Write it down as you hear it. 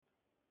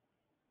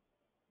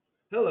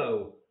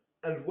Hello,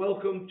 and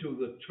welcome to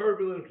the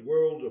turbulent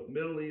world of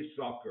Middle East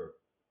soccer,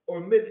 or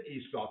Mid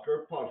East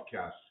Soccer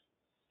podcast.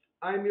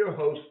 I'm your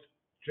host,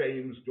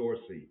 James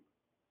Dorsey.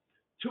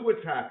 Two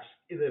attacks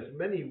in as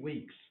many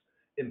weeks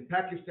in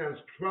Pakistan's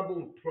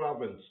troubled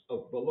province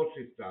of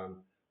Balochistan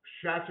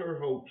shatter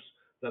hopes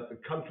that the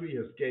country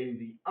has gained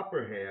the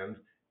upper hand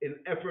in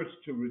efforts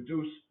to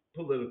reduce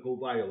political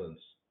violence.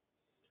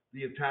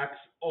 The attacks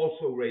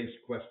also raised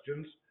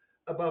questions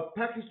about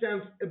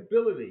Pakistan's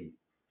ability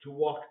to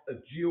walk a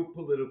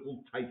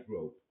geopolitical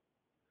tightrope.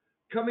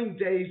 Coming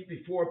days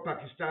before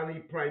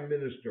Pakistani Prime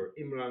Minister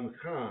Imran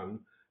Khan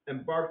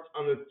embarked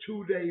on a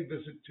 2 day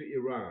visit to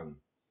Iran,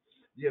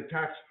 the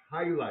attacks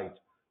highlight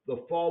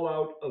the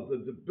fallout of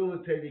the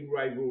debilitating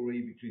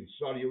rivalry between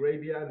Saudi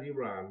Arabia and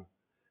Iran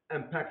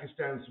and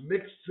Pakistan's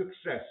mixed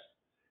success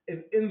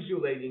in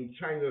insulating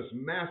China's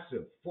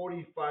massive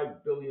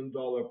 $45 billion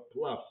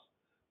plus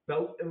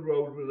Belt and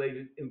Road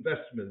related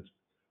investment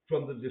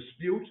from the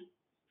dispute,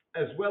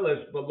 as well as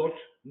Baloch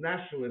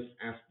nationalist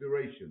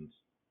aspirations.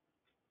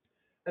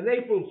 An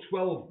April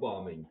 12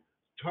 bombing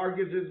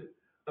targeted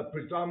a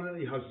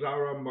predominantly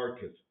Hazara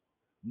market,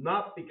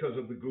 not because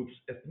of the group's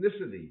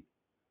ethnicity,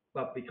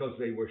 but because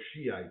they were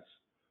Shiites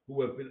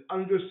who have been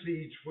under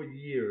siege for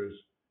years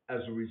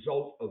as a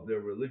result of their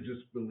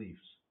religious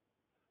beliefs.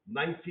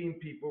 19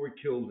 people were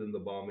killed in the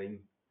bombing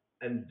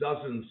and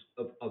dozens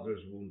of others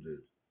wounded.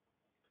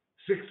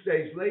 6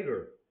 days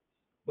later,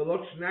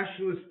 Baloch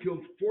nationalists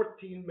killed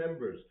 14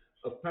 members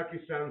of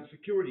Pakistan's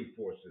security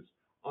forces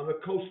on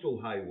a coastal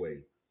highway,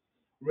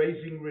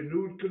 raising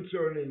renewed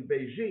concern in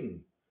Beijing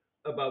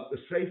about the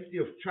safety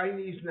of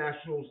Chinese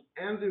nationals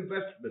and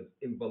investment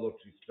in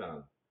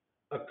Balochistan,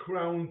 a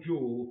crown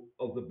jewel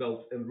of the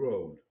Belt and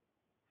Road.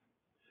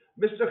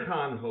 Mr.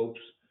 Khan hopes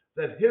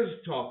that his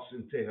talks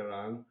in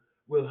Tehran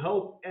will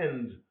help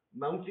end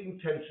mounting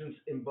tensions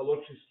in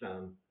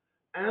Balochistan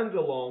and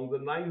along the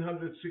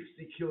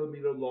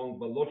 960-kilometer long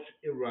Baloch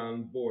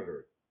Iran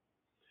border.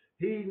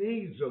 He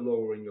needs a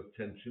lowering of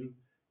tension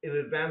in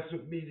advance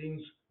of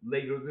meetings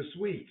later this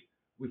week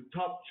with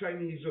top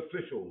Chinese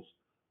officials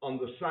on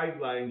the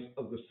sidelines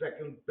of the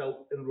Second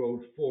Belt and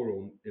Road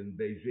Forum in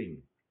Beijing.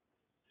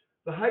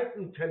 The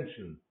heightened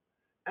tension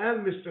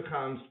and Mr.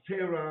 Khan's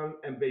Tehran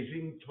and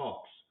Beijing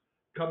talks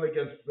come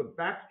against the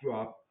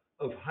backdrop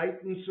of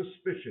heightened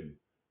suspicion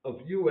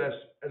of U.S.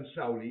 and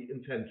Saudi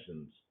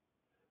intentions.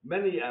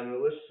 Many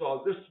analysts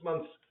saw this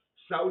month's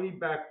Saudi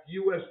backed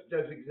U.S.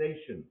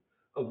 designation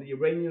of the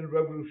Iranian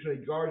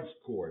Revolutionary Guards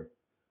Corps,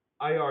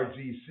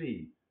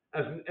 IRGC,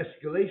 as an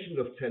escalation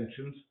of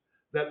tensions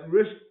that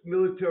risked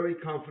military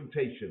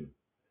confrontation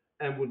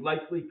and would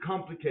likely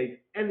complicate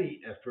any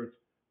effort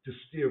to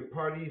steer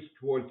parties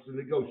towards the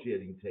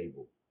negotiating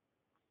table.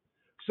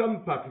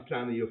 Some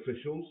Pakistani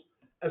officials,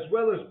 as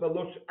well as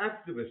Baloch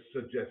activists,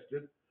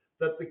 suggested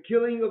that the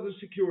killing of the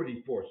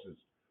security forces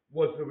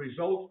was the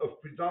result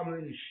of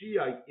predominantly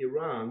Shiite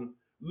Iran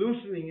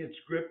loosening its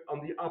grip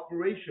on the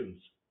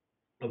operations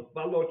of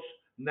Baloch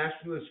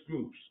nationalist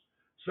groups,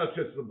 such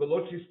as the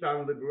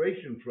Balochistan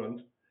Liberation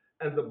Front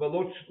and the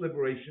Baloch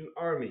Liberation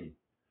Army,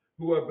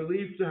 who are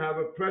believed to have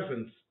a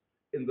presence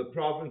in the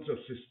province of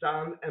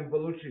Sistan and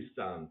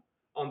Balochistan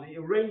on the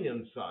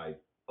Iranian side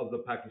of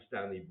the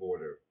Pakistani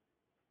border.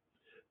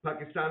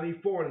 Pakistani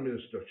Foreign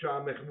Minister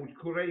Shah Mahmood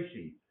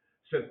Qureshi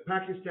said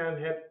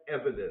Pakistan had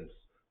evidence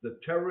the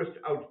terrorist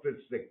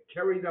outfits that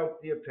carried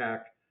out the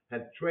attack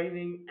had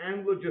training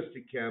and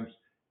logistic camps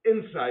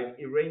inside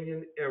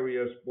Iranian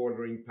areas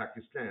bordering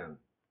Pakistan.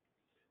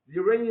 The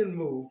Iranian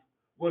move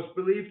was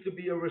believed to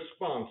be a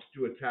response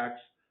to attacks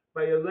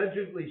by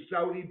allegedly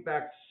Saudi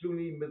backed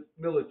Sunni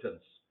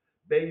militants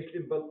based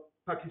in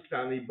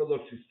Pakistani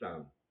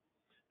Balochistan.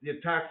 The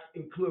attacks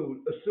include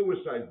a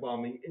suicide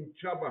bombing in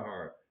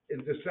Chabahar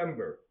in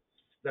December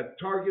that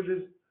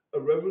targeted a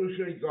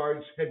Revolutionary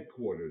Guards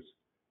headquarters,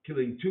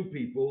 killing 2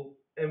 people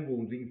and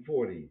wounding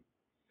 40.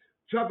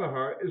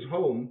 Chabahar is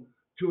home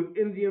to an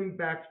Indian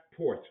backed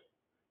port,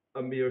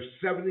 a mere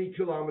 70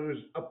 kilometers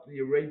up the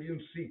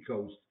Arabian Sea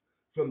coast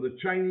from the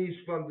Chinese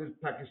funded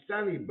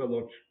Pakistani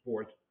Baloch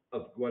port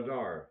of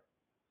Gwadar.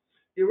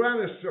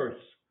 Iran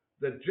asserts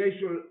that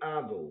Jaish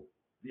al Adl,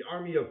 the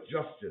Army of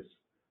Justice,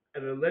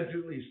 an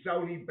allegedly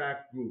Saudi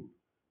backed group,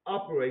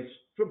 operates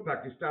from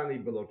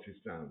Pakistani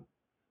Balochistan.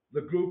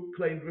 The group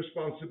claimed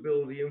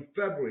responsibility in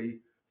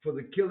February for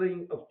the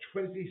killing of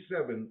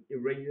 27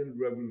 Iranian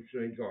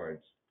Revolutionary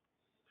Guards.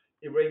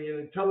 Iranian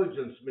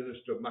Intelligence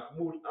Minister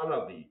Mahmoud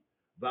Alavi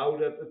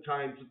vowed at the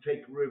time to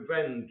take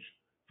revenge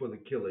for the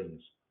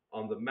killings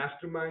on the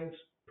masterminds,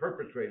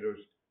 perpetrators,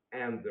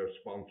 and their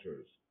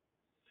sponsors.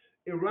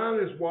 Iran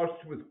has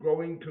watched with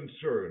growing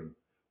concern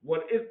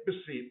what it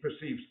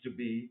perceives to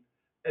be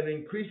an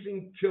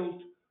increasing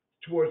tilt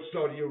towards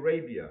Saudi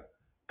Arabia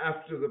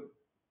after the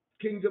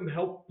kingdom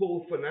helped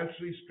pull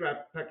financially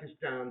strapped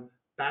Pakistan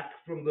back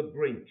from the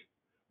brink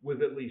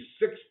with at least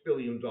 $6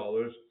 billion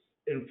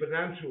in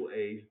financial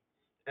aid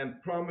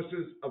and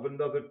promises of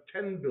another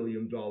 $10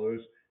 billion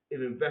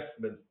in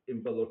investment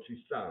in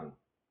Balochistan.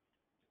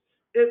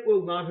 It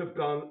will not have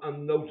gone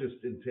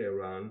unnoticed in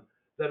Tehran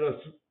that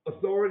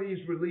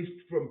authorities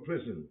released from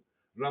prison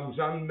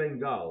Ramzan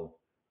Mengal,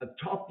 a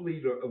top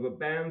leader of a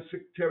banned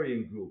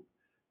sectarian group,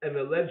 an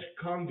alleged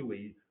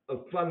conduit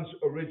of funds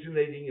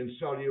originating in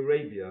Saudi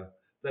Arabia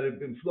that had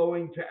been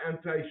flowing to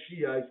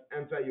anti-Shiite,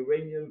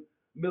 anti-Iranian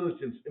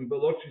militants in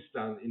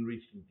Balochistan in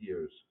recent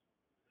years.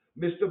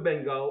 Mr.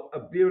 Bengal, a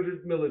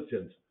bearded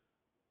militant,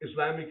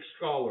 Islamic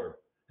scholar,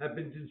 had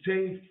been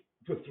detained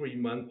for 3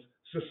 months,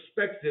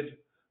 suspected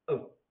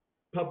of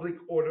public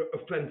order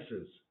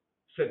offenses,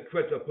 said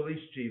Quetta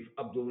Police Chief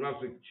Abdul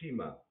Razik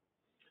Chima.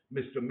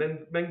 Mr.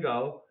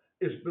 Mengal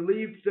is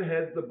believed to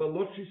head the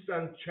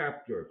Balochistan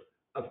chapter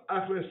of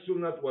Ahl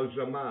Sunnat wal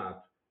Jamaat,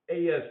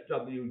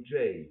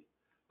 ASWJ,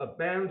 a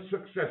banned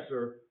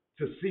successor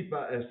to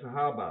Sipa as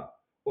Sahaba,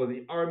 or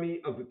the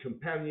Army of the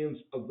Companions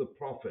of the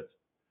Prophet,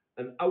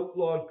 an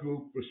outlawed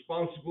group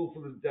responsible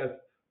for the death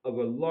of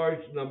a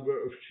large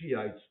number of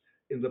Shiites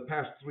in the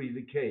past 3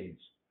 decades,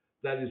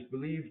 that is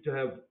believed to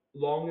have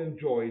long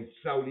enjoyed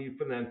Saudi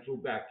financial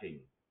backing.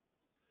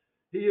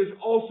 He is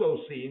also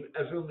seen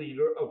as a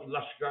leader of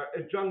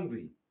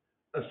Lashkar-e-Jhangvi,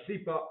 a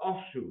Sipa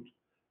offshoot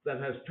that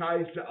has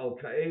ties to Al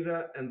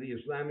Qaeda and the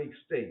Islamic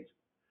State,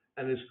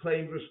 and has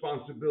claimed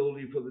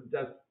responsibility for the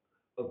death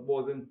of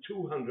more than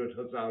 200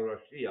 Hazara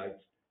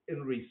Shiites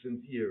in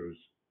recent years.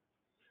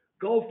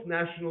 Gulf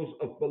nationals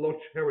of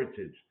Baloch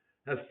heritage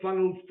have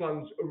funneled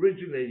funds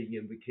originating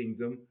in the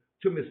kingdom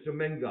to Mr.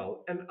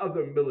 Mengal and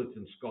other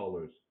militant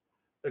scholars,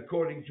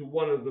 according to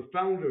one of the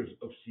founders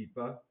of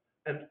SIPA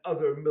and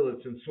other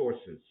militant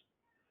sources.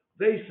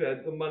 They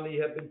said the money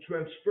had been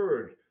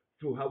transferred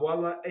through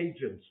Hawala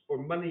agents or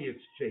money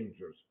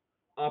exchangers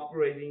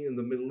operating in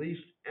the Middle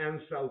East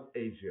and South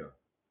Asia.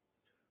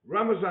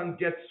 Ramazan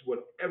gets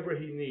whatever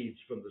he needs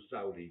from the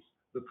Saudis,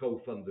 the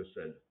co-funder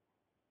said.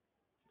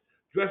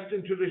 Dressed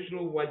in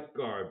traditional white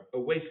garb, a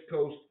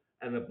waistcoat,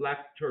 and a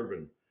black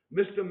turban,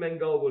 Mr.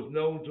 Mengal was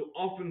known to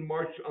often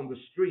march on the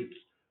streets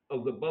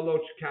of the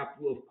Baloch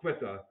capital of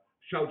Quetta,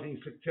 shouting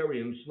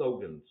sectarian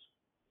slogans.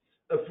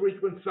 A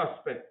frequent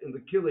suspect in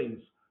the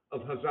killings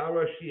of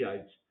Hazara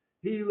Shiites,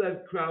 he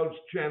led crowds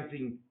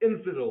chanting,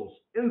 "Infidels,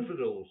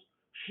 infidels,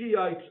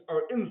 Shiites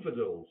are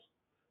infidels,"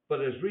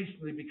 but has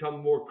recently become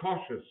more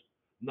cautious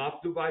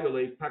not to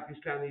violate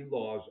Pakistani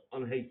laws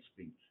on hate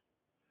speech.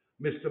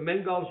 Mr.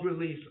 Mengal's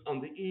release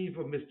on the eve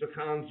of Mr.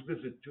 Khan's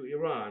visit to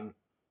Iran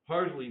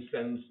hardly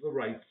sends the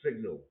right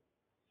signal.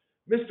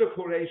 Mr.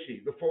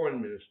 Qureshi, the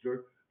foreign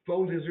minister,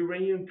 phoned his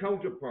Iranian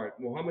counterpart,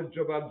 Mohammad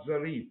Javad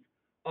Zarif,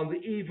 on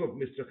the eve of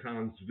Mr.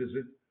 Khan's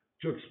visit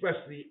to express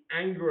the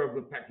anger of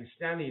the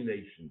Pakistani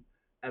nation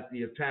at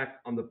the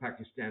attack on the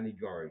Pakistani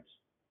guards.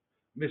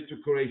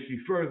 Mr. Qureshi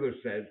further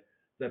said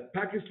that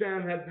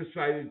Pakistan had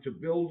decided to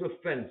build a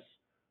fence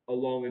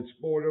along its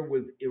border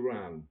with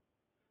Iran.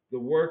 The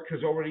work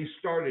has already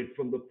started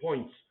from the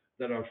points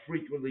that are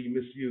frequently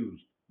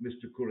misused,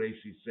 Mr.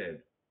 Qureshi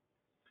said.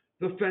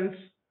 The fence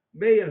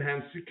may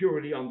enhance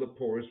security on the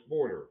porous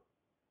border,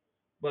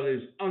 but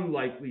is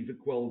unlikely to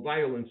quell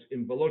violence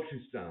in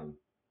Balochistan,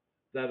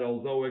 that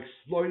although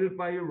exploited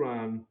by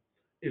Iran,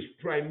 is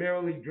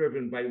primarily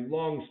driven by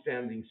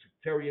long-standing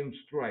sectarian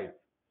strife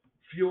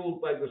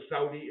fueled by the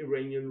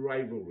Saudi-Iranian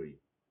rivalry,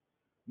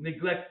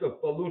 neglect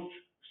of Baloch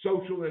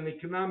social and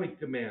economic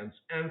demands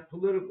and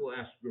political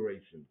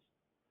aspirations,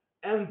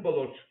 and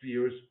Baloch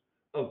fears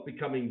of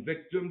becoming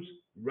victims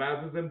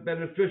rather than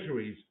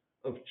beneficiaries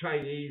of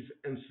Chinese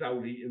and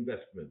Saudi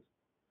investment,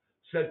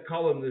 said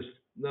columnist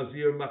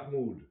Nazir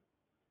Mahmoud.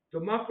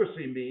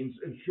 Democracy means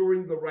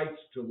ensuring the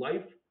rights to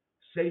life,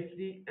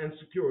 safety, and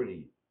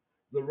security,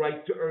 the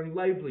right to earn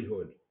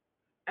livelihood,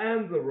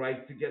 and the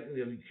right to get an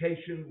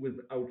education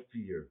without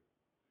fear.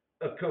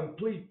 A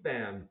complete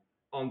ban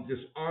on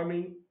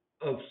disarming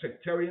of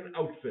sectarian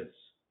outfits,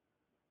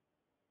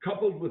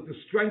 coupled with the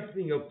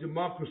strengthening of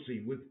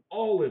democracy with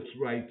all its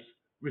rights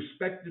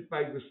respected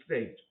by the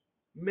state,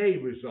 may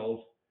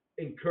result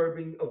in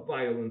curbing of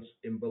violence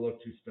in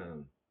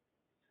Balochistan.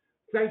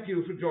 Thank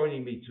you for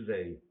joining me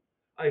today.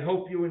 I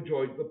hope you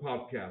enjoyed the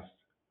podcast.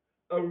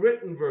 A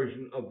written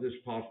version of this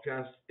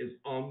podcast is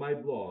on my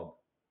blog,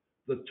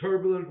 The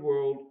Turbulent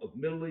World of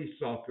Middle East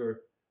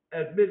Soccer,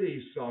 at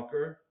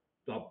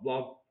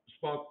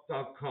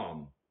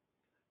mideastsoccer.blogspot.com.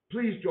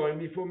 Please join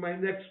me for my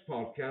next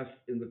podcast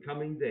in the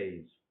coming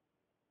days.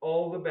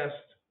 All the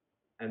best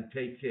and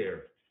take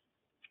care.